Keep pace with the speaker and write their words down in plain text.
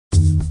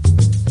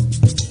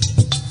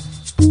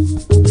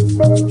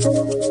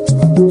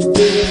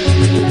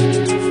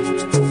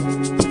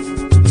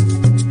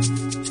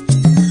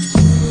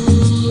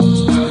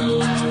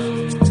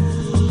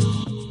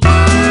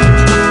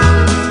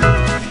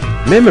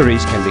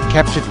Memories can be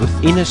captured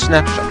within a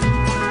snapshot.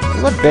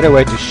 And what better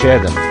way to share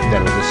them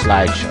than with a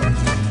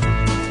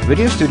slideshow?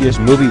 Video Studio's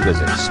Movie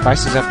Wizard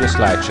spices up your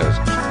slideshows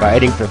by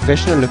adding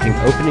professional-looking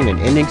opening and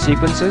ending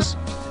sequences,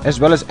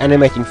 as well as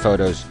animating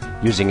photos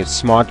using its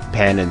smart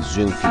pan and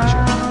zoom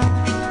feature.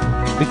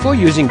 Before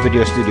using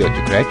Video Studio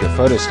to create your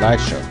photo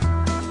slideshow,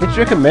 it's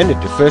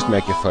recommended to first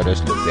make your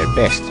photos look their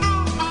best.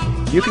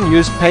 You can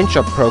use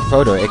PaintShop Pro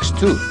Photo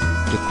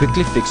X2 to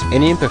quickly fix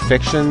any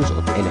imperfections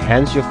or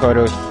enhance your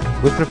photos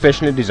with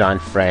professionally designed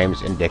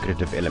frames and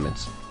decorative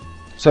elements.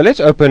 So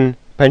let's open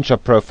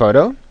PaintShop Pro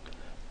Photo,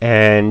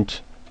 and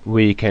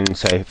we can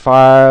say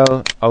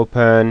File,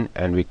 Open,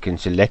 and we can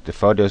select the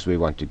photos we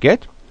want to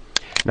get.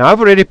 Now I've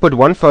already put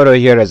one photo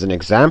here as an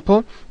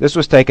example. This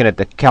was taken at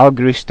the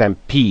Calgary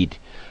Stampede,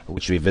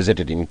 which we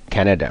visited in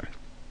Canada.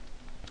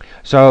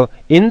 So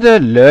in the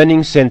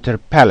Learning Center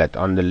palette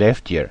on the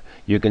left here,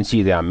 you can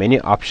see there are many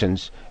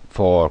options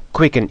for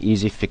quick and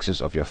easy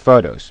fixes of your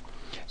photos.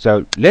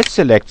 So let's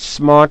select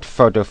Smart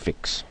Photo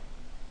Fix.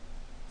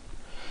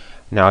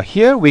 Now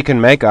here we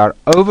can make our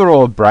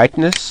overall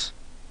brightness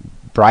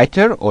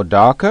brighter or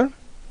darker.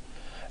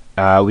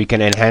 We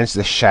can enhance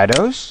the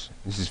shadows.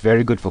 This is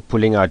very good for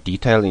pulling out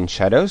detail in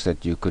shadows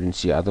that you couldn't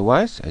see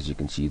otherwise, as you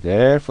can see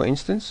there, for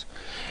instance.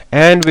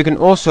 And we can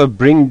also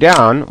bring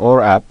down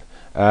or up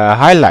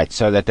highlights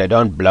so that they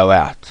don't blow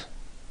out,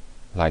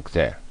 like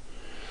there.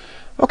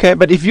 Okay,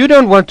 but if you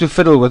don't want to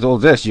fiddle with all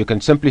this, you can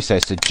simply say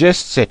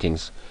Suggest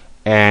Settings,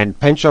 and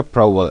PaintShop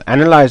Pro will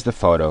analyze the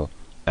photo,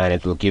 and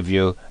it will give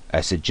you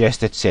a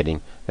suggested setting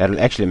that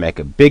will actually make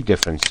a big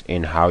difference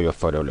in how your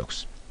photo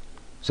looks.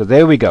 So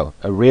there we go,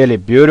 a really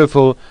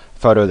beautiful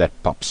photo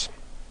that pops.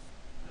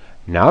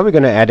 Now we're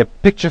going to add a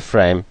picture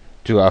frame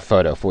to our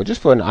photo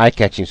just for an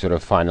eye-catching sort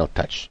of final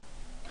touch.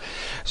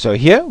 So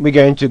here we're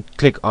going to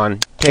click on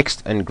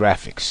Text and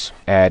Graphics,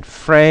 add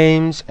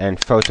frames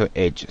and photo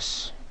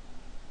edges.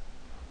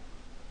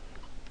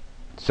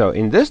 So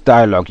in this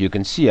dialog you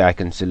can see I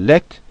can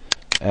select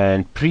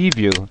and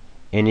preview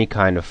any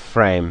kind of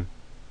frame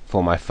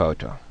for my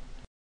photo.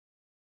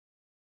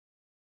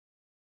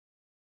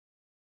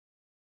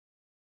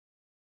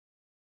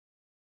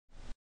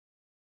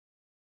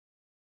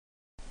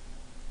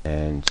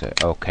 And say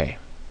OK.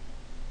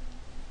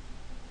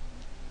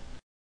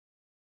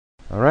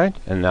 Alright,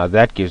 and now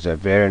that gives a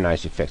very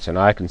nice effect. So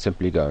now I can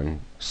simply go and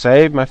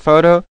save my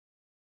photo.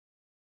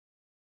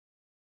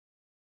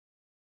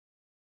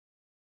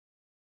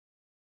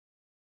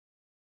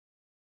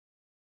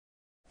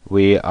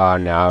 We are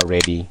now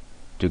ready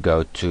to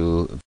go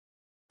to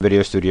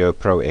Video Studio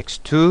Pro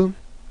X2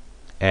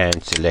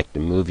 and select the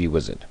Movie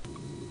Wizard.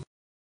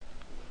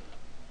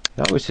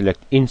 Now we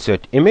select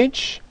Insert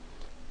Image,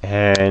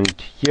 and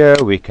here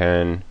we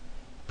can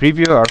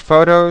preview our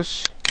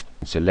photos,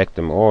 select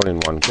them all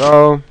in one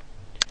go,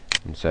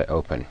 and say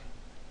Open.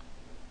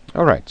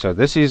 Alright, so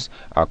this is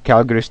our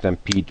Calgary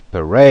Stampede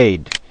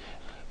Parade,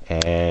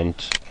 and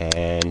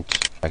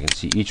I can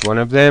see each one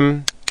of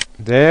them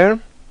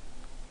there.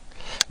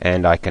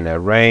 And I can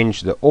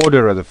arrange the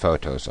order of the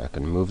photos. I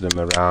can move them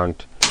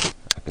around.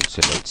 I can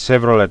select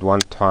several at one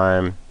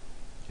time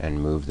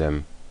and move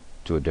them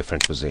to a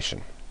different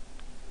position.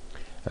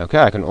 Okay,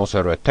 I can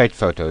also rotate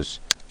photos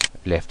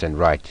left and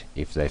right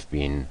if they've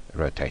been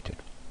rotated.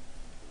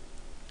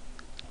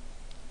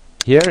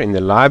 Here in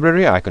the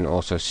library I can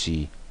also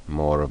see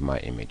more of my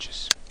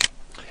images.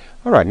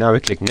 Alright, now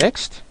we click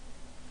Next.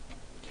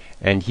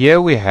 And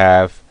here we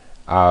have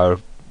our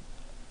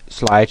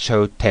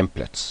slideshow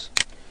templates.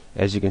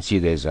 As you can see,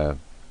 there's a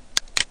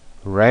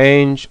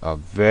range of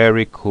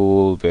very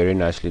cool, very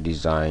nicely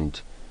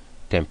designed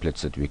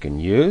templates that we can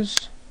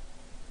use,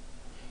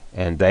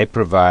 and they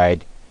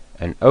provide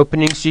an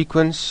opening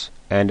sequence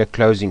and a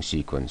closing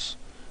sequence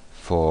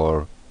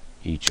for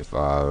each of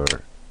our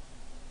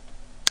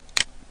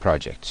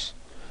projects.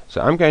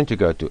 So I'm going to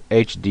go to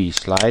HD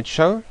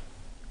Slideshow,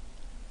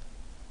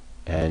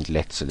 and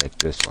let's select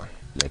this one.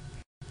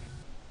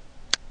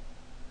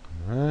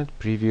 Alright,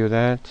 preview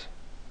that.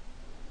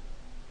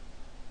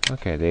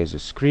 Okay, there's a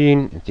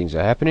screen and things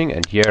are happening,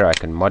 and here I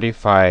can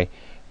modify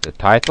the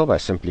title by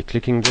simply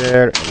clicking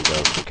there and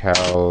go to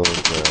Calgary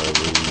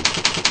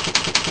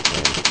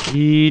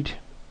Stampede.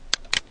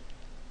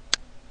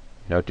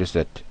 Notice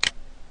that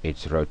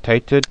it's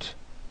rotated.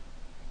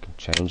 I can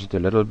change it a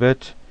little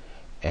bit,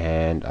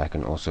 and I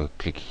can also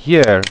click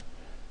here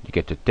to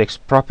get to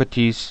text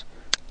properties,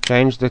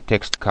 change the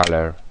text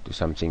color to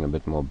something a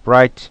bit more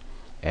bright,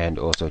 and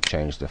also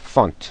change the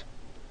font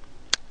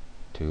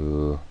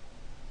to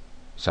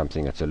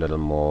something that's a little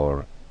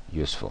more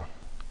useful.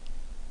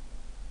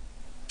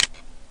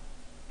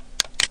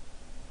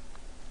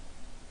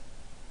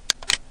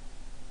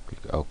 Click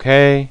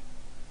OK.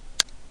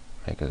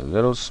 Make it a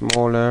little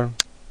smaller.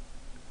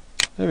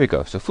 There we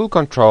go. So full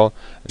control.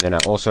 And then I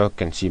also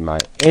can see my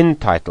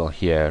end title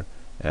here,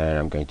 and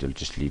I'm going to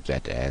just leave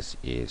that as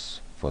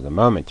is for the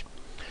moment.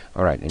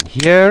 Alright, and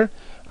here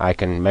I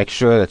can make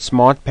sure that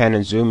Smart Pan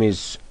and Zoom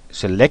is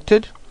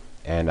selected,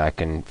 and I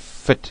can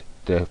fit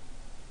the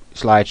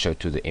slideshow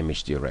to the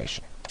image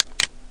duration.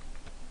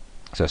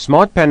 So So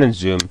Smart Pan and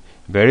Zoom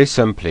very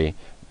simply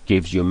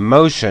gives you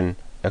motion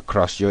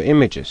across your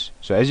images.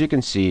 So as you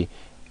can see,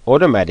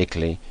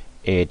 automatically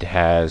it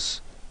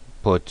has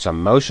put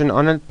some motion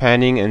on it,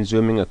 panning and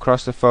zooming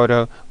across the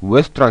photo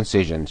with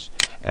transitions,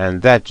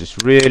 and that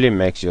just really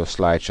makes your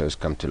slideshows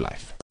come to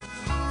life.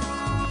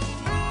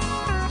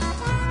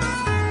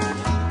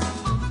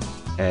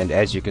 And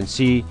as you can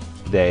see,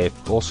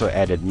 they've also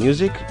added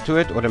music to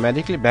it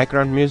automatically,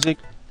 background music.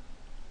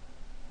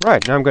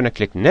 Right, now I'm going to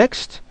click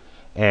next,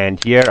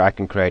 and here I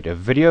can create a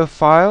video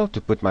file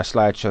to put my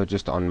slideshow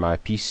just on my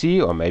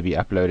PC or maybe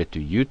upload it to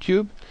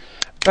YouTube.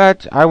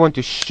 But I want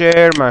to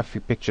share my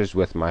pictures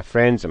with my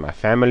friends and my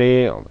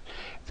family or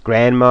with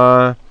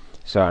grandma,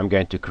 so I'm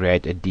going to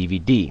create a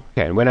DVD.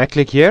 Okay, and when I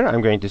click here,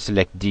 I'm going to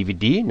select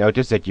DVD.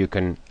 Notice that you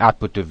can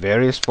output to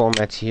various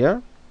formats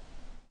here.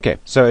 Okay,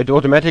 so it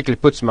automatically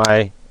puts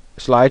my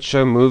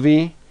slideshow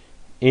movie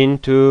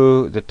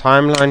into the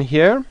timeline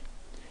here,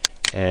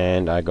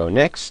 and I go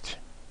next,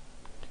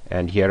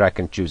 and here I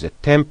can choose a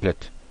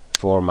template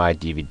for my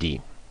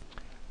DVD.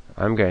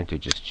 I'm going to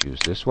just choose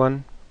this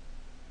one.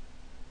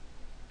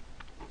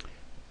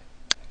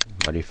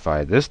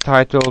 Modify this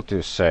title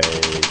to say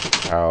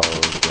Calgary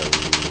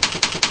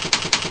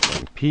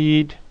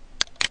Stampede,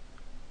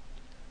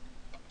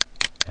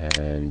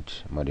 and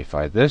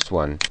modify this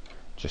one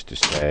just to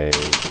say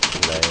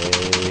Play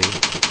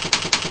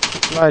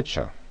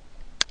Slideshow.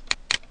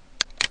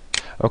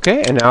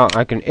 Okay, and now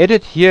I can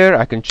edit here.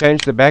 I can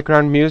change the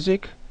background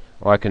music,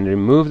 or I can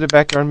remove the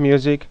background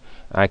music.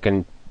 I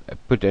can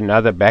put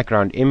another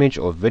background image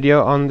or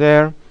video on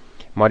there,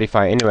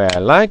 modify any way I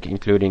like,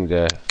 including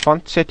the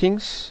font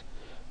settings,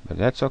 but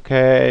that's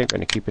okay. I'm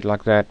going to keep it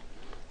like that.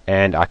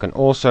 And I can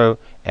also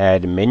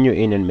add menu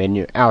in and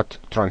menu out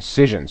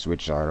transitions,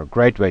 which are a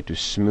great way to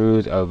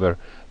smooth over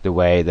the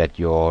way that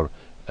your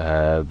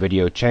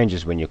video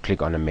changes when you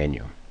click on a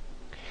menu.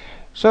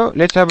 So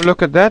let's have a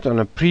look at that on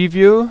a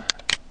preview.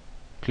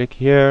 Click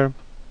here.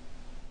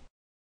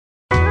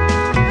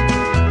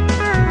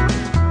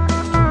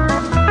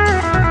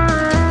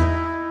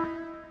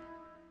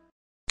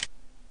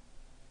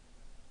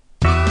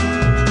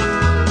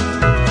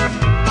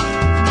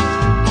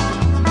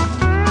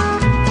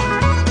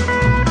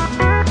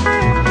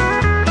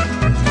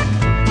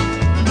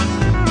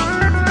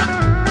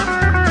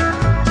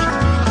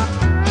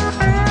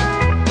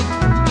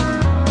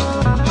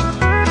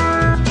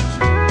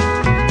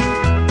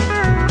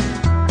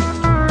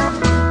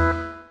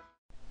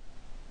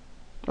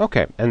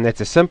 Okay, and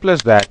that's as simple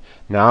as that.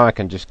 Now I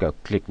can just go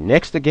click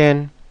next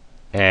again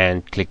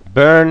and click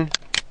burn,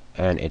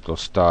 and it will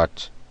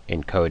start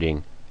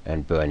encoding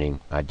and burning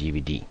my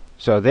DVD.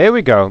 So there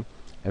we go,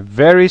 a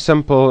very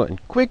simple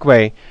and quick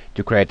way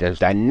to create a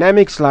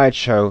dynamic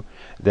slideshow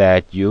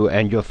that you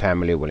and your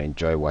family will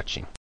enjoy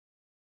watching.